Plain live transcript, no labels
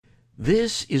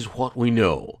This is what we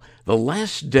know. The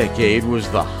last decade was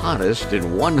the hottest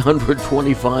in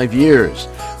 125 years.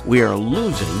 We are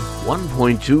losing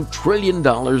 $1.2 trillion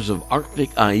of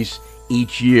Arctic ice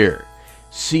each year.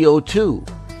 CO2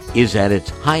 is at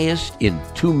its highest in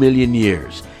 2 million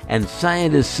years, and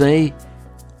scientists say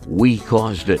we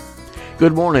caused it.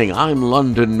 Good morning, I'm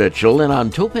London Mitchell, and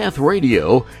on Towpath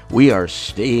Radio, we are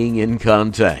staying in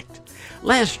contact.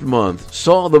 Last month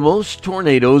saw the most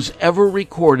tornadoes ever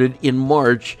recorded in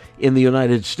March in the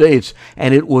United States,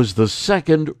 and it was the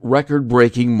second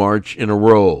record-breaking March in a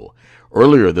row.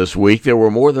 Earlier this week, there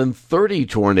were more than 30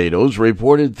 tornadoes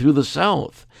reported through the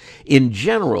South. In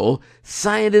general,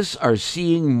 scientists are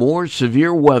seeing more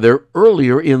severe weather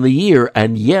earlier in the year,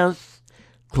 and yes,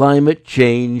 climate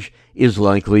change is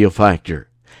likely a factor.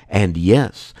 And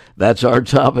yes, that's our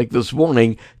topic this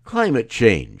morning, climate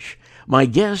change. My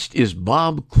guest is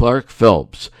Bob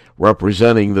Clark-Phelps,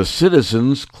 representing the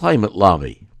Citizens Climate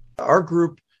Lobby. Our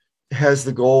group has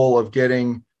the goal of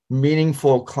getting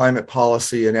meaningful climate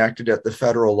policy enacted at the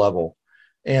federal level.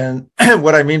 And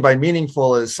what I mean by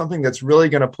meaningful is something that's really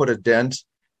going to put a dent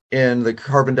in the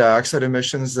carbon dioxide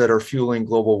emissions that are fueling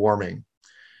global warming.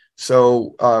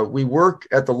 So we work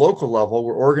at the local level.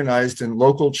 We're organized in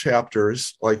local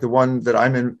chapters, like the one that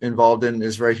I'm involved in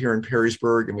is right here in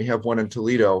Perrysburg, and we have one in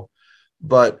Toledo.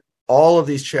 But all of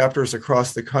these chapters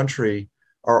across the country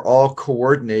are all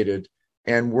coordinated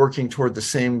and working toward the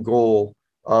same goal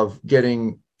of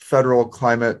getting federal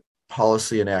climate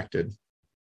policy enacted.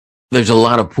 There's a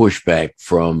lot of pushback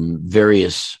from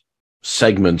various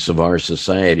segments of our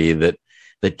society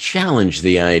that challenge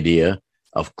the idea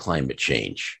of climate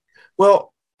change.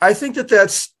 Well, I think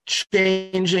that's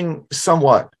changing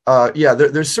somewhat.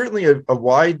 There's certainly a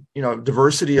wide,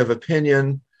 diversity of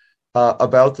opinion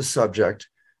about the subject.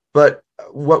 But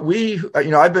what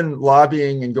I've been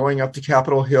lobbying and going up to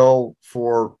Capitol Hill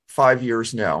for 5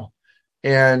 years now.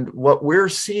 And what we're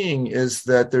seeing is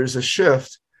that there's a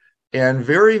shift, and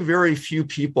very, very few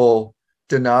people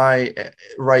deny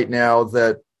right now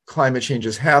that climate change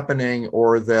is happening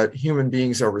or that human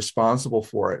beings are responsible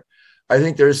for it. I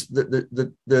think there's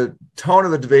the tone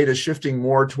of the debate is shifting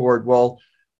more toward, well,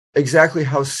 exactly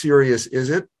how serious is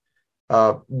it?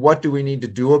 What do we need to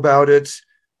do about it?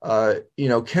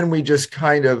 Can we just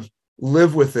kind of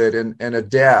live with it and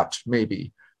adapt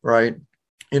maybe, right?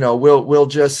 We'll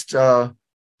just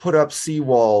put up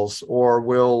seawalls,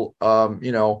 or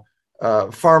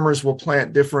farmers will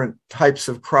plant different types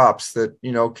of crops that,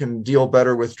 can deal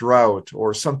better with drought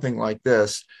or something like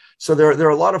this. So there are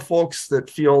a lot of folks that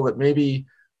feel that maybe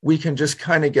we can just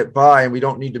kind of get by and we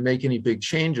don't need to make any big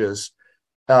changes.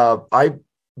 I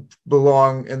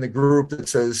belong in the group that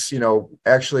says,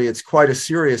 actually it's quite a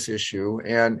serious issue,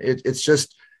 and it's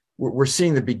just, we're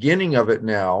seeing the beginning of it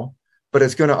now, but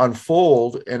it's going to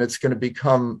unfold and it's going to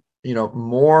become,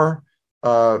 more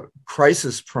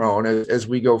crisis prone as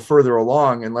we go further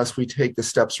along, unless we take the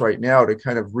steps right now to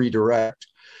kind of redirect.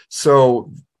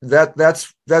 So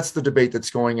that's the debate that's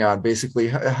going on. Basically,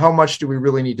 how much do we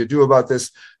really need to do about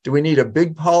this? Do we need a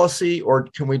big policy, or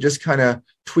can we just kind of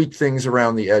tweak things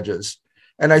around the edges?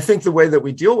 And I think the way that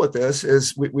we deal with this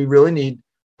is we really need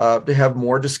to have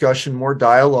more discussion, more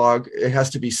dialogue. It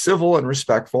has to be civil and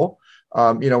respectful.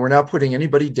 We're not putting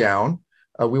anybody down.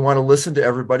 We want to listen to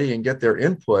everybody and get their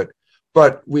input,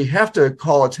 but we have to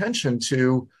call attention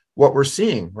to what we're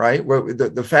seeing, right?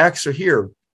 The facts are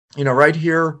here, right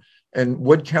here in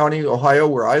Wood County, Ohio,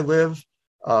 where I live.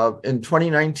 In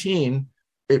 2019,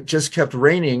 it just kept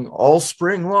raining all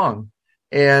spring long,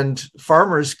 and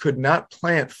farmers could not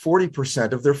plant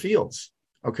 40% of their fields.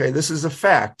 Okay, this is a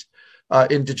fact.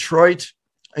 In Detroit,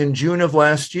 in June of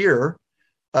last year,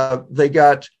 they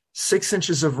got 6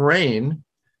 inches of rain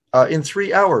in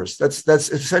 3 hours. That's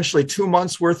essentially 2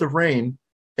 months worth of rain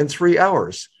in 3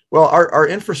 hours. Well, our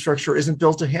infrastructure isn't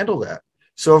built to handle that.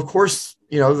 So of course,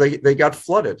 they got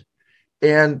flooded.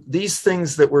 And these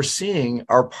things that we're seeing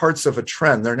are parts of a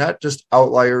trend. They're not just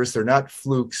outliers. They're not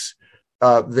flukes.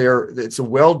 It's a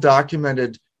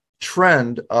well-documented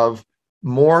trend of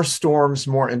more storms,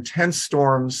 more intense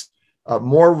storms,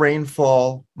 more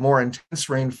rainfall, more intense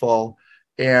rainfall.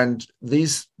 And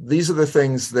these are the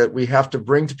things that we have to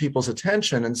bring to people's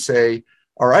attention and say,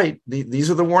 all right, these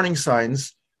are the warning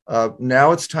signs.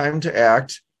 Now it's time to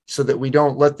act, so that we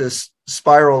don't let this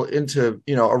spiral into,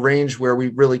 a range where we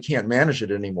really can't manage it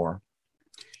anymore.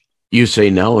 You say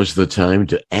now is the time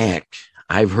to act.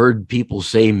 I've heard people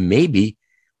say maybe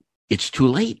it's too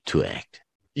late to act.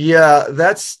 Yeah,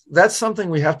 that's something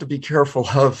we have to be careful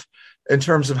of in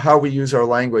terms of how we use our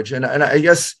language. And I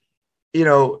guess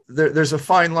there's a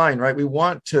fine line, right? We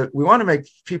want to make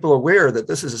people aware that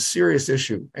this is a serious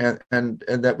issue, and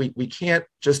that we can't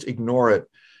just ignore it.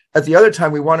 At the other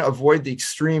time, we want to avoid the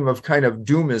extreme of kind of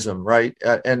doomism, right?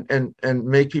 And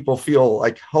make people feel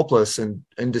like helpless and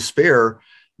despair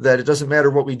that it doesn't matter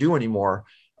what we do anymore.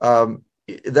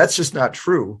 That's just not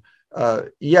true.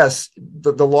 Yes,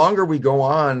 the longer we go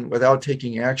on without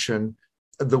taking action,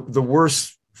 the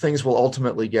worse things will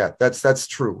ultimately get. That's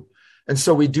true. And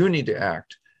so we do need to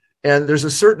act. And there's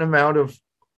a certain amount of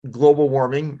global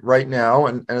warming right now,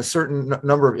 and a certain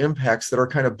number of impacts that are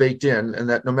kind of baked in,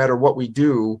 and that no matter what we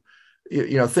do,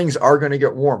 things are going to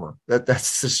get warmer.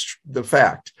 That's just the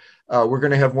fact. We're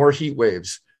going to have more heat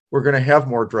waves. We're going to have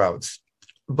more droughts.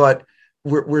 But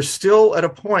we're still at a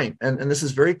point, and this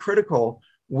is very critical,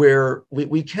 where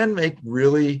we can make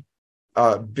really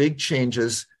big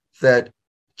changes that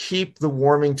keep the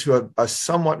warming to a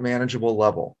somewhat manageable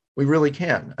level. We really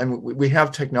can. I mean, we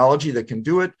have technology that can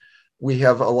do it. We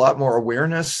have a lot more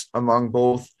awareness among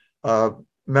both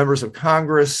members of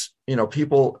Congress,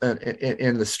 people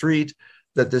in the street,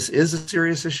 that this is a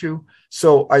serious issue.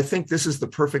 So I think this is the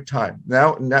perfect time.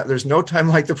 Now there's no time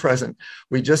like the present.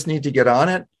 We just need to get on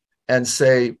it and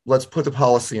say, let's put the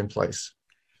policy in place.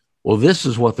 Well, this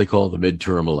is what they call the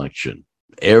midterm election.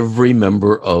 Every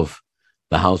member of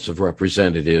the House of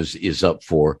Representatives is up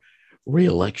for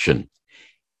re-election.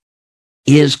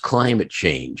 Is climate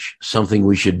change something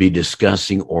we should be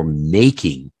discussing or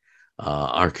making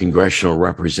our congressional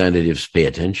representatives pay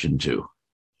attention to?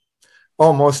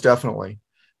 Oh, most definitely.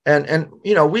 And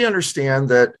we understand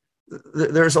that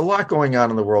there's a lot going on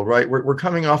in the world, right? We're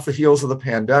coming off the heels of the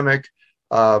pandemic.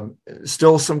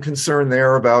 Still some concern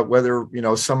there about whether,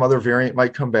 some other variant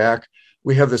might come back.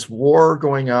 We have this war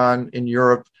going on in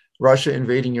Europe, Russia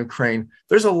invading Ukraine.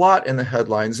 There's a lot in the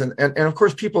headlines. And of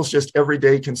course, people's just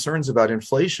everyday concerns about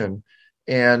inflation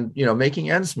and, making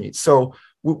ends meet. So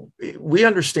we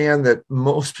understand that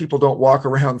most people don't walk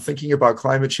around thinking about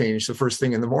climate change the first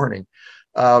thing in the morning.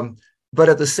 But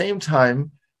at the same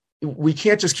time, we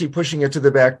can't just keep pushing it to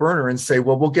the back burner and say,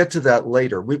 well, we'll get to that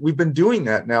later. We've been doing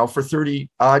that now for 30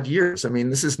 odd years. I mean,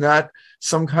 this is not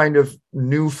some kind of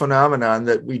new phenomenon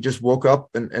that we just woke up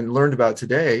and learned about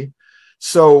today.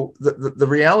 So the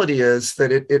reality is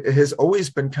that it has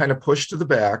always been kind of pushed to the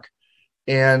back.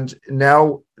 And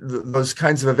now those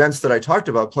kinds of events that I talked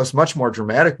about, plus much more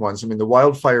dramatic ones, I mean, the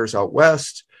wildfires out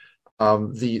west,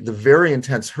 the very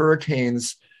intense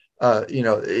hurricanes,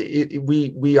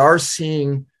 we are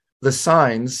seeing the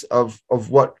signs of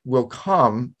what will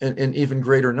come in even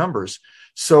greater numbers.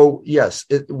 So yes,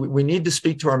 we need to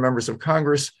speak to our members of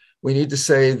Congress. We need to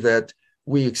say that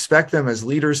we expect them as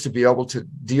leaders to be able to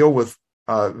deal with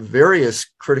various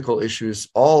critical issues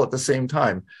all at the same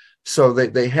time. So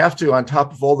they have to, on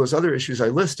top of all those other issues I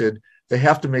listed, they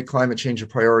have to make climate change a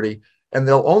priority. And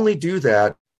they'll only do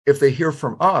that if they hear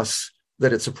from us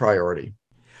that it's a priority.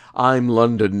 I'm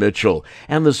London Mitchell,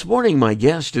 and this morning my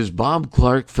guest is Bob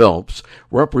Clark-Phelps,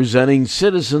 representing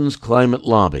Citizens Climate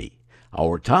Lobby.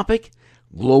 Our topic,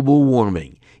 global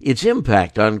warming, its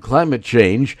impact on climate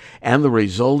change, and the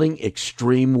resulting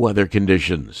extreme weather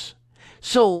conditions.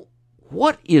 So,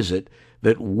 what is it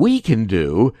that we can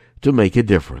do to make a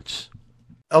difference?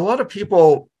 A lot of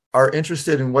people are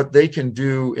interested in what they can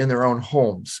do in their own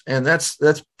homes, and that's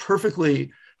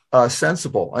perfectly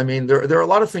sensible. I mean, there are a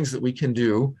lot of things that we can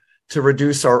do to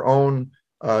reduce our own,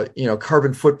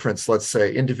 carbon footprints, let's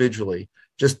say, individually.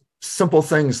 Just simple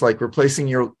things like replacing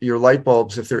your light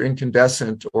bulbs if they're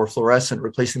incandescent or fluorescent,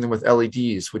 replacing them with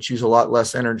LEDs, which use a lot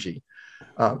less energy.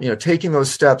 Taking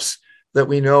those steps that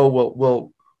we know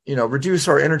will reduce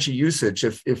our energy usage.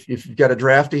 If you've got a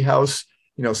drafty house,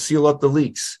 seal up the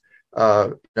leaks.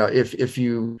 If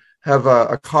you have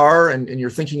a car and you're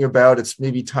thinking about it's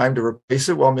maybe time to replace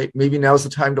it, well, maybe now's the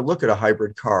time to look at a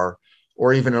hybrid car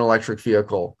or even an electric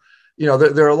vehicle.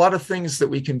 There are a lot of things that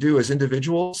we can do as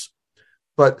individuals,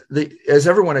 but as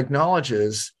everyone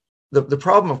acknowledges, the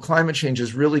problem of climate change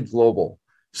is really global.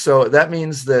 So that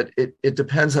means that it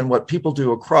depends on what people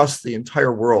do across the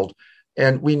entire world.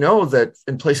 And we know that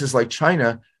in places like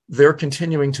China, they're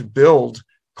continuing to build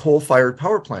coal-fired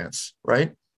power plants,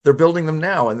 right? They're building them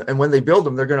now. And when they build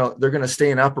them, they're gonna stay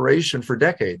in operation for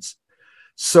decades.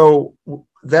 So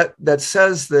that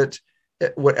says that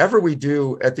whatever we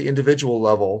do at the individual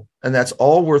level, and that's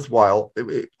all worthwhile,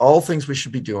 all things we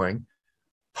should be doing,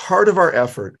 part of our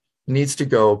effort needs to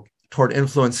go toward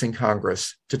influencing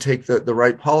Congress to take the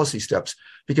right policy steps.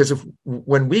 Because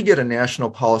when we get a national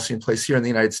policy in place here in the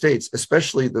United States,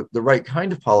 especially the right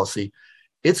kind of policy,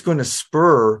 it's going to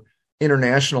spur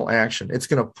international action. It's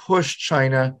going to push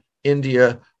China,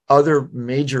 India, other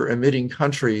major emitting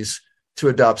countries to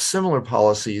adopt similar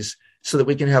policies so that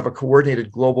we can have a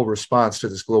coordinated global response to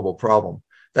this global problem.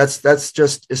 That's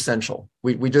just essential.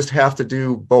 We just have to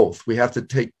do both. We have to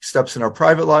take steps in our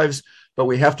private lives, but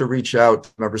we have to reach out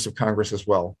to members of Congress as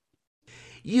well.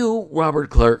 You, Robert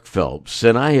Clark-Phelps,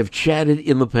 and I have chatted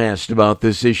in the past about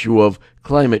this issue of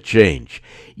climate change.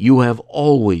 You have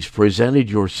always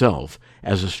presented yourself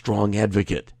as a strong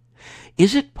advocate.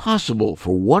 Is it possible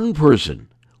for one person,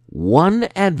 one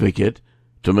advocate,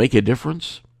 to make a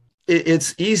difference?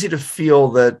 It's easy to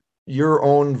feel that your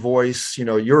own voice,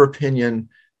 your opinion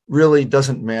really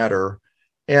doesn't matter.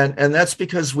 And that's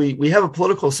because we have a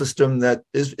political system that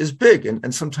is big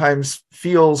and sometimes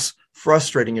feels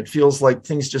frustrating. It feels like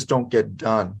things just don't get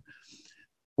done.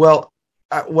 Well,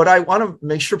 what I want to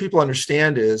make sure people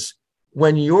understand is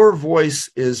when your voice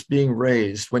is being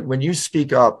raised, when you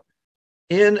speak up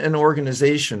in an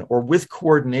organization or with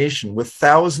coordination with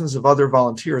thousands of other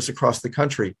volunteers across the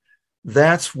country,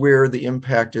 that's where the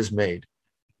impact is made.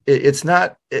 It's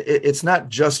not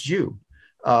just you.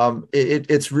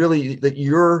 It's really that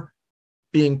you're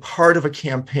being part of a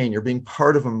campaign, you're being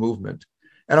part of a movement.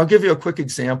 And I'll give you a quick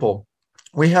example.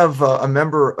 We have a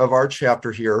member of our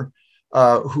chapter here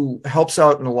who helps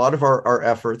out in a lot of our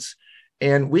efforts.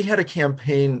 And we had a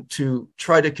campaign to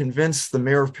try to convince the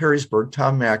mayor of Perrysburg,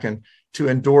 Tom Mackin, to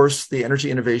endorse the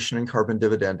Energy Innovation and Carbon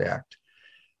Dividend Act.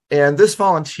 And this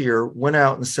volunteer went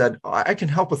out and said, I can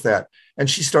help with that. And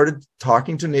she started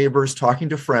talking to neighbors, talking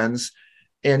to friends,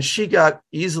 and she got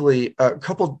easily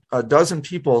a dozen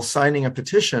people signing a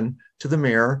petition to the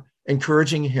mayor,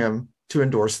 encouraging him to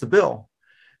endorse the bill.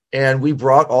 And we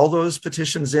brought all those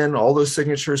petitions in, all those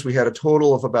signatures. We had a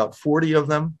total of about 40 of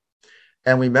them.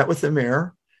 And we met with the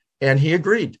mayor, and he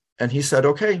agreed. And he said,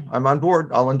 okay, I'm on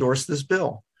board. I'll endorse this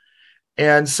bill.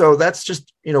 And so that's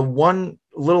just, one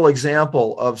little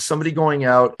example of somebody going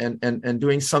out and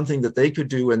doing something that they could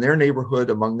do in their neighborhood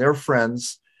among their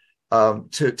friends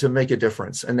to make a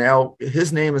difference. And now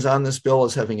his name is on this bill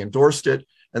as having endorsed it.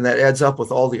 And that adds up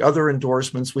with all the other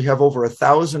endorsements. We have over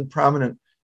 1,000 prominent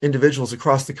individuals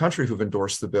across the country who've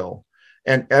endorsed the bill.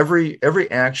 And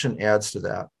every action adds to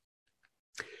that.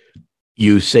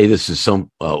 You say this is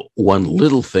one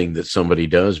little thing that somebody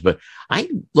does, but I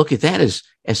look at that as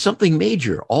something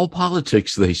major. All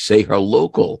politics, they say, are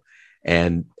local,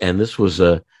 and this was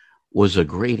a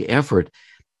great effort.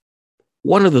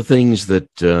 One of the things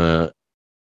that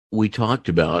we talked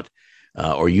about,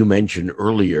 or you mentioned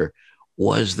earlier,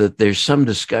 was that there's some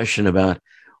discussion about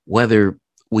whether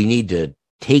we need to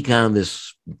take on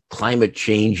this climate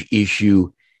change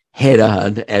issue head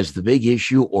on as the big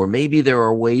issue, or maybe there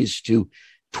are ways to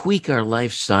tweak our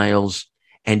lifestyles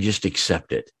and just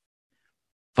accept it.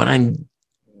 But I'm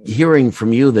hearing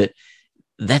from you that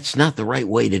that's not the right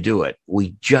way to do it.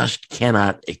 We just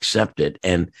cannot accept it,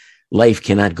 and life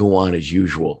cannot go on as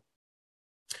usual.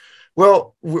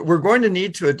 Well, we're going to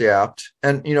need to adapt.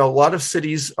 And, a lot of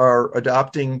cities are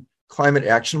adopting climate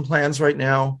action plans right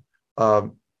now.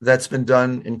 That's been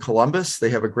done in Columbus. They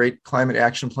have a great climate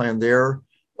action plan there.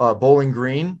 Bowling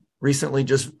Green recently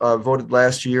just voted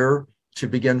last year to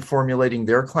begin formulating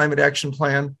their climate action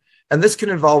plan. And this can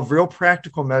involve real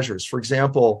practical measures. For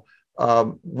example,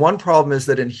 one problem is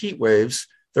that in heat waves,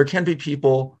 there can be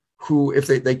people who, if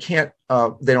they can't,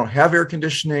 they don't have air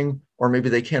conditioning, or maybe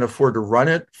they can't afford to run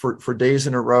it for days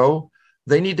in a row,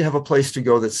 they need to have a place to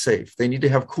go that's safe. They need to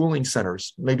have cooling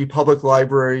centers, maybe public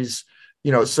libraries.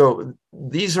 So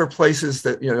these are places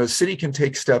that, the city can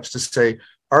take steps to say,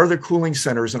 are there cooling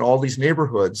centers in all these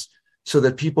neighborhoods so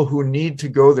that people who need to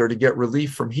go there to get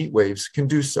relief from heat waves can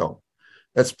do so?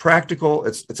 That's practical.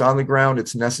 It's on the ground.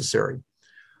 It's necessary.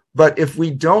 But if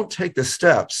we don't take the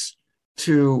steps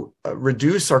to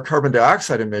reduce our carbon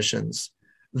dioxide emissions,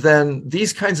 then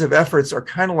these kinds of efforts are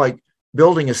kind of like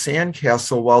building a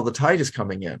sandcastle while the tide is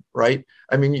coming in, right?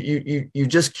 I mean, you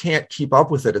just can't keep up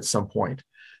with it at some point.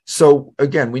 So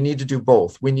again, we need to do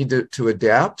both. We need to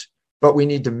adapt, but we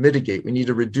need to mitigate. We need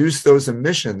to reduce those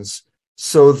emissions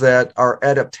so that our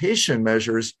adaptation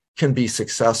measures can be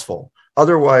successful.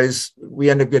 Otherwise, we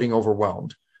end up getting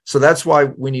overwhelmed. So that's why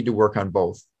we need to work on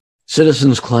both.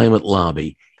 Citizens Climate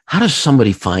Lobby. How does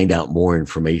somebody find out more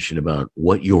information about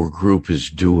what your group is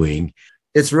doing?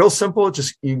 It's real simple.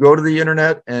 Just you go to the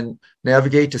internet and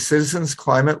navigate to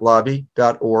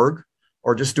citizensclimatelobby.org,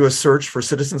 or just do a search for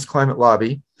Citizens Climate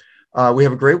Lobby. We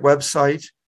have a great website.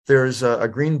 There's a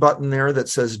green button there that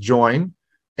says join.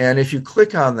 And if you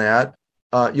click on that,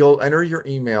 you'll enter your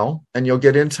email and you'll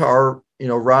get into our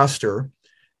roster.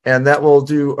 And that will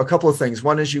do a couple of things.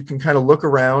 One is you can kind of look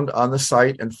around on the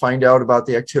site and find out about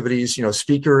the activities,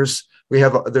 speakers,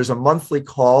 there's a monthly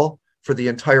call for the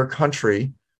entire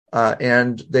country,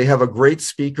 and they have a great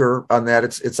speaker on that.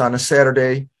 It's on a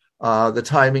Saturday. The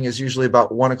timing is usually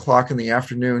about 1 o'clock in the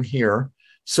afternoon here.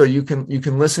 So you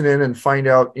can listen in and find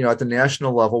out, at the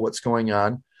national level what's going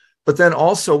on. But then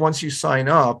also, once you sign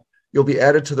up, you'll be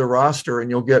added to the roster and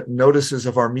you'll get notices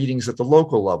of our meetings at the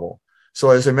local level. So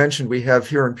as I mentioned, we have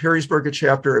here in Perrysburg a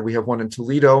chapter, and we have one in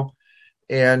Toledo.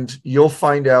 And you'll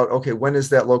find out, okay, when is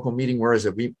that local meeting? Where is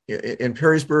it? In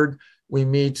Perrysburg, we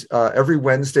meet every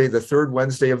Wednesday, the third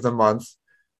Wednesday of the month,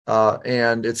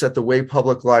 and it's at the Way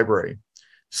Public Library.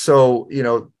 So,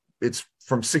 it's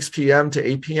from 6 p.m. to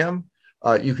 8 p.m.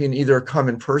 You can either come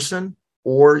in person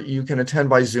or you can attend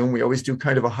by Zoom. We always do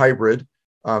kind of a hybrid.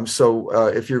 So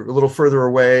if you're a little further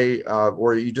away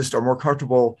or you just are more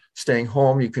comfortable staying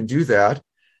home, you can do that.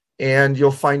 And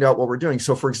you'll find out what we're doing.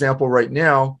 So, for example, right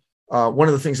now, one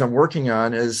of the things I'm working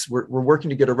on is we're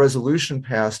working to get a resolution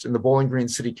passed in the Bowling Green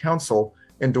City Council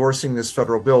endorsing this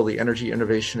federal bill, the Energy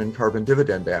Innovation and Carbon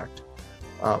Dividend Act.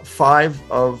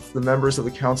 5 of the members of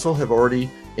the council have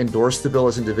already endorsed the bill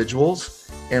as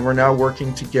individuals, and we're now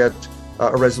working to get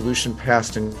a resolution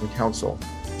passed in council.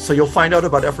 So you'll find out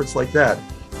about efforts like that.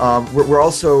 We're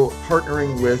also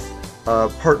partnering with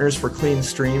Partners for Clean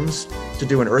Streams to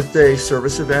do an Earth Day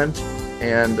service event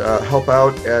and help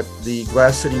out at the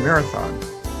Glass City Marathon.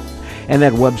 And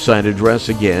that website address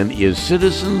again is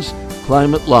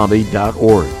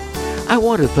citizensclimatelobby.org. I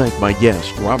want to thank my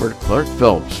guest, Robert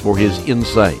Clark-Phelps, for his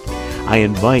insight. I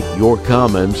invite your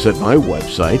comments at my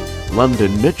website,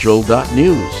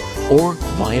 londonmitchell.news, or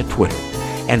via Twitter.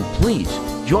 And please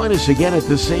join us again at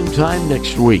the same time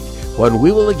next week when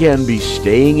we will again be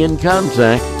staying in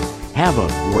contact. Have a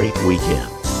great weekend.